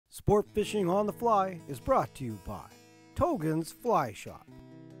Sport Fishing on the Fly is brought to you by Togen's Fly Shop,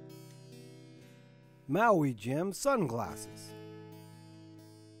 Maui Jim Sunglasses,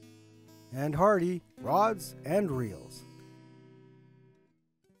 and Hardy Rods and Reels.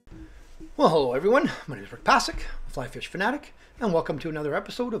 Well, hello everyone. My name is Passek, Fly Fishing Fanatic, and welcome to another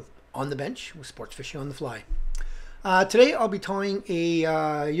episode of On the Bench with Sports Fishing on the Fly. Today I'll be tying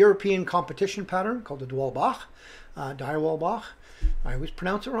a European competition pattern called the Diawl Bach. Diawl Bach. I always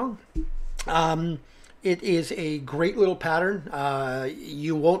pronounce it wrong. It is a great little pattern.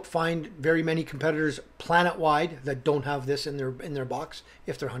 You won't find very many competitors planet-wide that don't have this in their box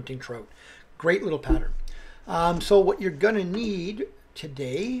if they're hunting trout. Great little pattern. So what you're going to need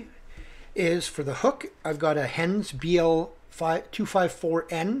today is for the hook, I've got a Hends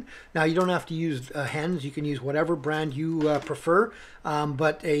BL254N. Now you don't have to use Hends. You can use whatever brand you prefer,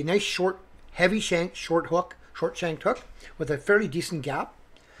 but a nice short, heavy shank, short shanked hook with a fairly decent gap.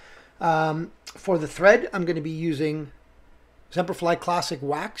 For the thread, I'm going to be using Semperfli Classic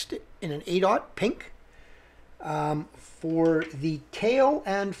waxed in an 8/0 pink. For the tail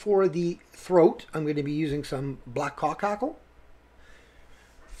and for the throat, I'm going to be using some black Hackle.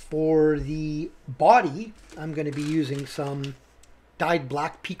 For the body, I'm going to be using some dyed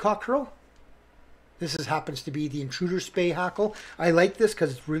black Peacock Herl. This happens to be the Intruder Spay Hackle. I like this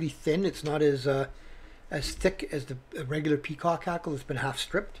because it's really thin. It's not as thick as the regular Peacock Hackle. It's been half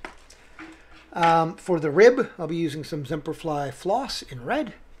stripped. For the rib, I'll be using some Fly Floss in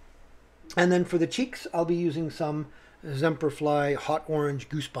red. And then for the cheeks, I'll be using some Fly Hot Orange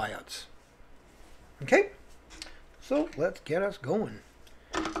Goose Biots. Okay, so let's get us going.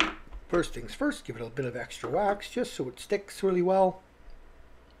 First things first, give it a bit of extra wax just so it sticks really well.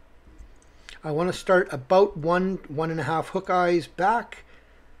 I want to start about 1.5 hook eyes back.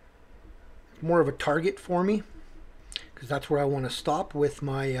 It's more of a target for me because that's where I want to stop with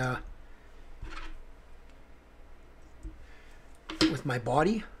my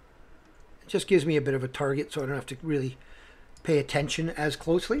body. It just gives me a bit of a target so I don't have to really pay attention as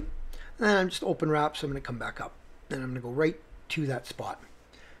closely. And then I'm just open wrap, so I'm going to come back up. And I'm going to go right to that spot.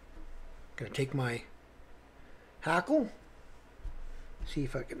 I'm going to take my hackle, see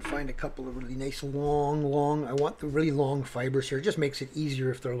if I can find a couple of really nice long, I want the really long fibers here. It just makes it easier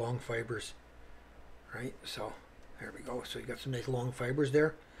if they're long fibers. Right, so there we go. So you got some nice long fibers there.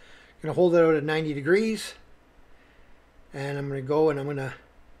 I'm going to hold it out at 90 degrees. And I'm going to go and I'm going to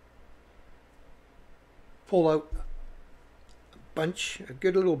pull out a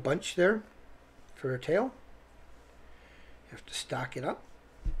good little bunch there for a tail. You have to stack it up.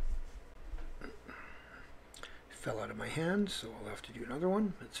 Fell out of my hand, so I'll have to do another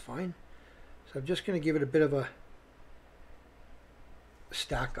one. That's fine. So I'm just going to give it a bit of a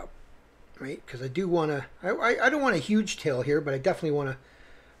stack up, right? Because I do want to, I don't want a huge tail here, but I definitely want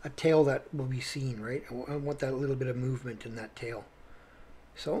a tail that will be seen, right? I want that little bit of movement in that tail.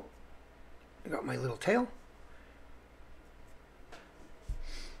 So I got my little tail.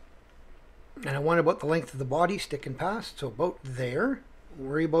 And I want about the length of the body sticking past, so about there. Don't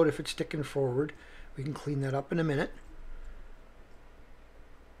worry about if it's sticking forward. We can clean that up in a minute.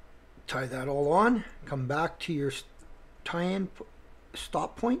 Tie that all on. Come back to your tie-in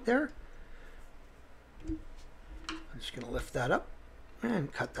stop point there. I'm just going to lift that up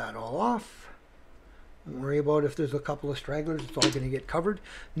and cut that all off. Don't worry about if there's a couple of stragglers. It's all going to get covered.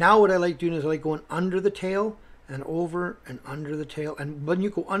 Now what I like doing is I like going under the tail and over and under the tail. And when you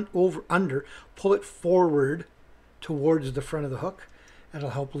go under, pull it forward towards the front of the hook.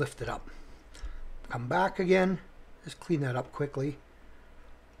 That'll help lift it up. Come back again, just clean that up quickly,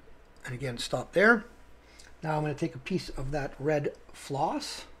 and again stop there. Now I'm going to take a piece of that Red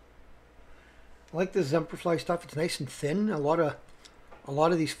Floss. I like this Semperfli stuff. It's nice and thin. A lot of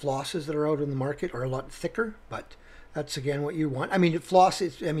these flosses that are out in the market are a lot thicker, but that's again what you want. I mean, floss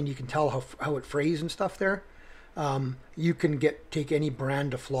is, I mean, you can tell how it frays and stuff there. You can take any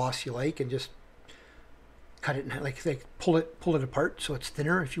brand of floss you like and just cut it in, like pull it apart so it's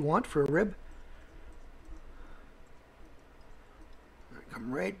thinner if you want for a rib.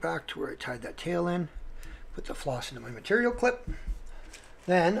 Come right back to where I tied that tail in, put the floss into my material clip.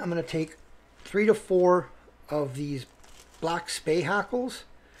 Then I'm going to take 3 to 4 of these black spay hackles,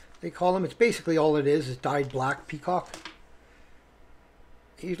 they call them. It's basically all it is dyed black Peacock.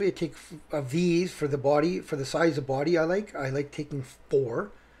 Usually I take of these for the body, for the size of body I like taking 4.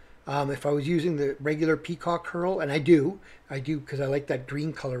 If I was using the regular Peacock Herl, and I do because I like that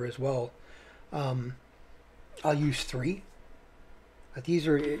green color as well, I'll use 3. But these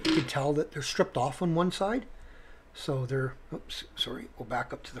are, you can tell that they're stripped off on one side. So they're, oops, sorry, go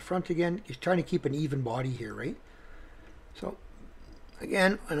back up to the front again. You're trying to keep an even body here, right? So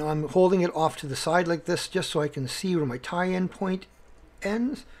Again, and I'm holding it off to the side like this just so I can see where my tie-in point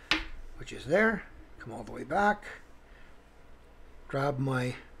ends, which is there. Come all the way back. Grab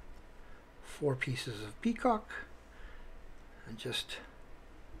my 4 pieces of Peacock and just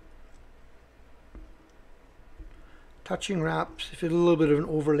touching wraps. If it's a little bit of an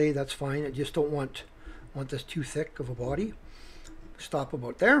overlay, that's fine. I just don't want this too thick of a body. Stop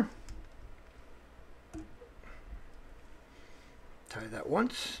about there. Tie that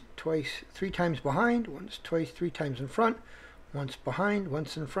once, twice, 3 times behind, once, twice, 3 times in front, once behind,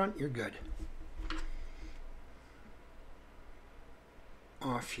 once in front, you're good.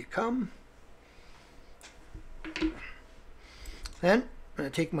 Off you come. Then I'm going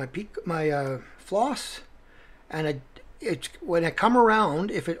to take my floss, and when I come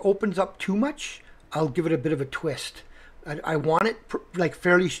around, if it opens up too much, I'll give it a bit of a twist. I want it like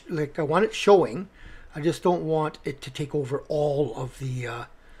fairly, like I want it showing. I just don't want it to take over all of the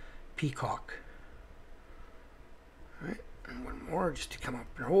Peacock. All right, and one more just to come up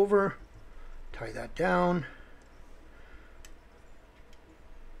and over. Tie that down.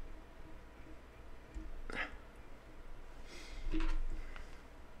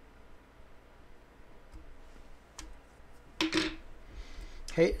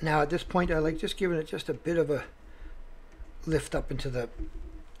 Okay, now at this point I like just giving it just a bit of a lift up into the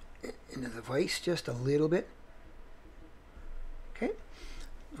vise, just a little bit. Okay,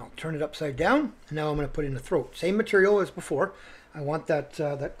 I'll turn it upside down, and now I'm going to put in the throat. Same material as before. I want that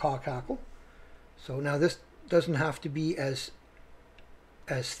that cock hackle. So now this doesn't have to be as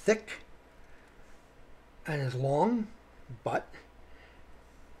thick and as long, but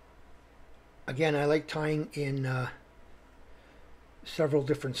again, I like tying in several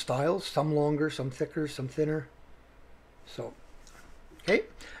different styles, some longer, some thicker, some thinner. So, okay,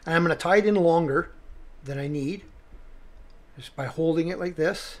 and I'm going to tie it in longer than I need, just by holding it like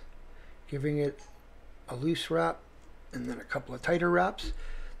this, giving it a loose wrap, and then a couple of tighter wraps.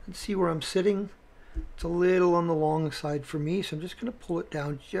 And see where I'm sitting. It's a little on the long side for me, so I'm just going to pull it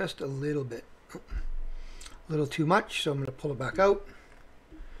down just a little bit. A little too much, so I'm going to pull it back out.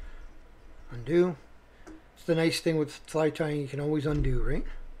 Undo. It's the nice thing with fly tying, you can always undo, right?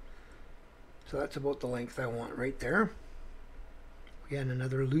 So that's about the length I want right there. Again,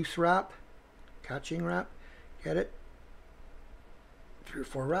 another loose wrap, catching wrap, get it? 3 or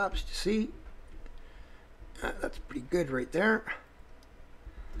 4 wraps to see. That's pretty good right there.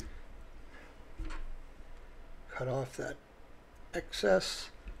 Cut off that excess.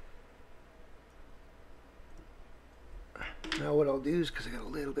 Now what I'll do is, because I got a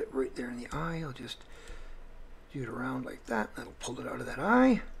little bit right there in the eye, I'll just do it around like that. That'll pull it out of that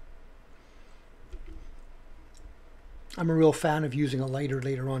eye. I'm a real fan of using a lighter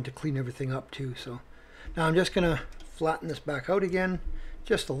later on to clean everything up too. So now I'm just going to flatten this back out again,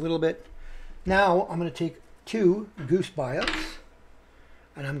 just a little bit. Now I'm going to take 2 Goose Biots,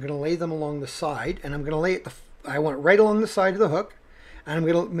 and I'm going to lay them along the side, and I'm going to lay it, I want it right along the side of the hook, and I'm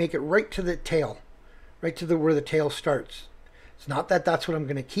going to make it right to the tail, right to where the tail starts. It's not that that's what I'm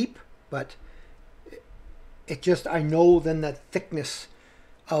going to keep, but it just, I know then that thickness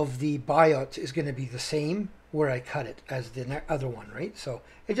of the Biots is going to be the same where I cut it as the other one, right? So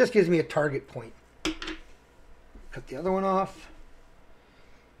it just gives me a target point. Cut the other one off.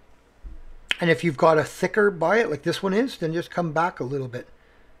 And if you've got a thicker Biot like this one is, then just come back a little bit,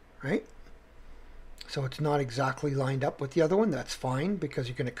 right? So it's not exactly lined up with the other one. That's fine, because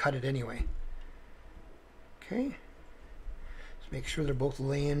you're going to cut it anyway. Okay. Just make sure they're both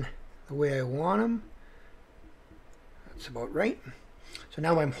laying the way I want them. That's about right. So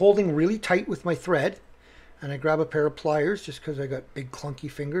now I'm holding really tight with my thread, and I grab a pair of pliers just because I got big clunky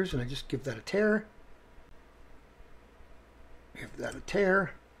fingers, and I just give that a tear. Give that a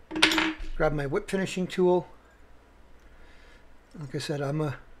tear. Grab my whip finishing tool. Like I said, I'm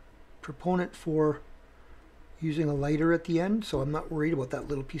a proponent for using a lighter at the end, so I'm not worried about that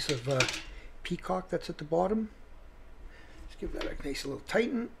little piece of Peacock that's at the bottom. Just give that a nice little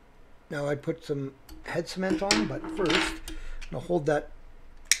tighten. Now I put some head cement on, but first I'm going to hold that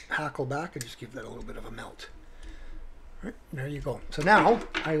hackle back and just give that a little bit of a melt. All right, there you go. So now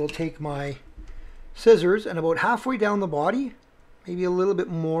I will take my scissors, and about halfway down the body, maybe a little bit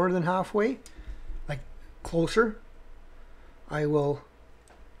more than halfway, like closer, I will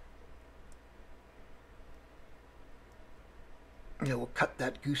cut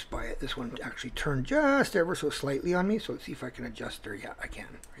that Goose Biot. This one actually turned just ever so slightly on me, so let's see if I can adjust her. Yeah, I can,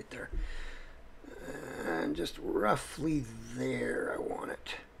 right there. And just roughly there, I want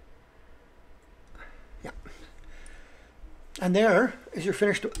it. Yeah. And there is your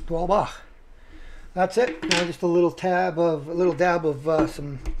finished Diawl Bach. that's it. Now just a little dab of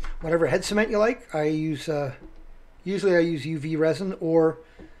some whatever head cement you like. I use usually I use UV resin or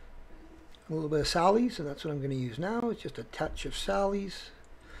a little bit of Sally's, and that's what I'm going to use now. It's just a touch of Sally's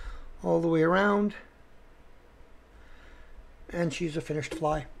all the way around, and she's a finished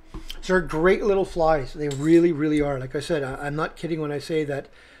fly. So they're great little flies. They really, really are. Like I said, I'm not kidding when I say that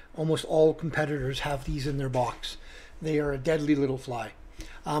almost all competitors have these in their box. They are a deadly little fly.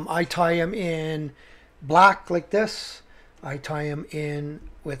 I tie them in black like this. I tie them in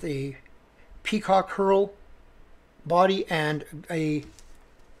with a Peacock Herl body and a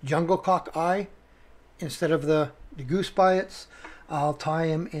jungle cock eye instead of the Goose Biots. I'll tie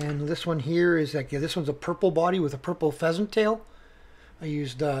them in. This one here is like, this one's a purple body with a purple pheasant tail. I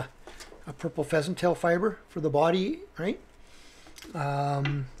used a purple pheasant tail fiber for the body, right?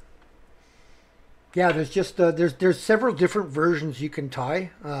 Yeah, there's just there's several different versions you can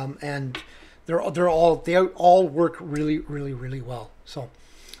tie, and they all work really, really, really well. So,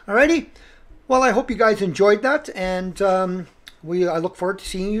 alrighty. Well, I hope you guys enjoyed that, and I look forward to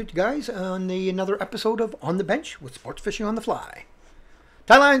seeing you guys on another episode of On the Bench with Sports Fishing on the Fly.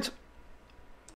 Tie lines.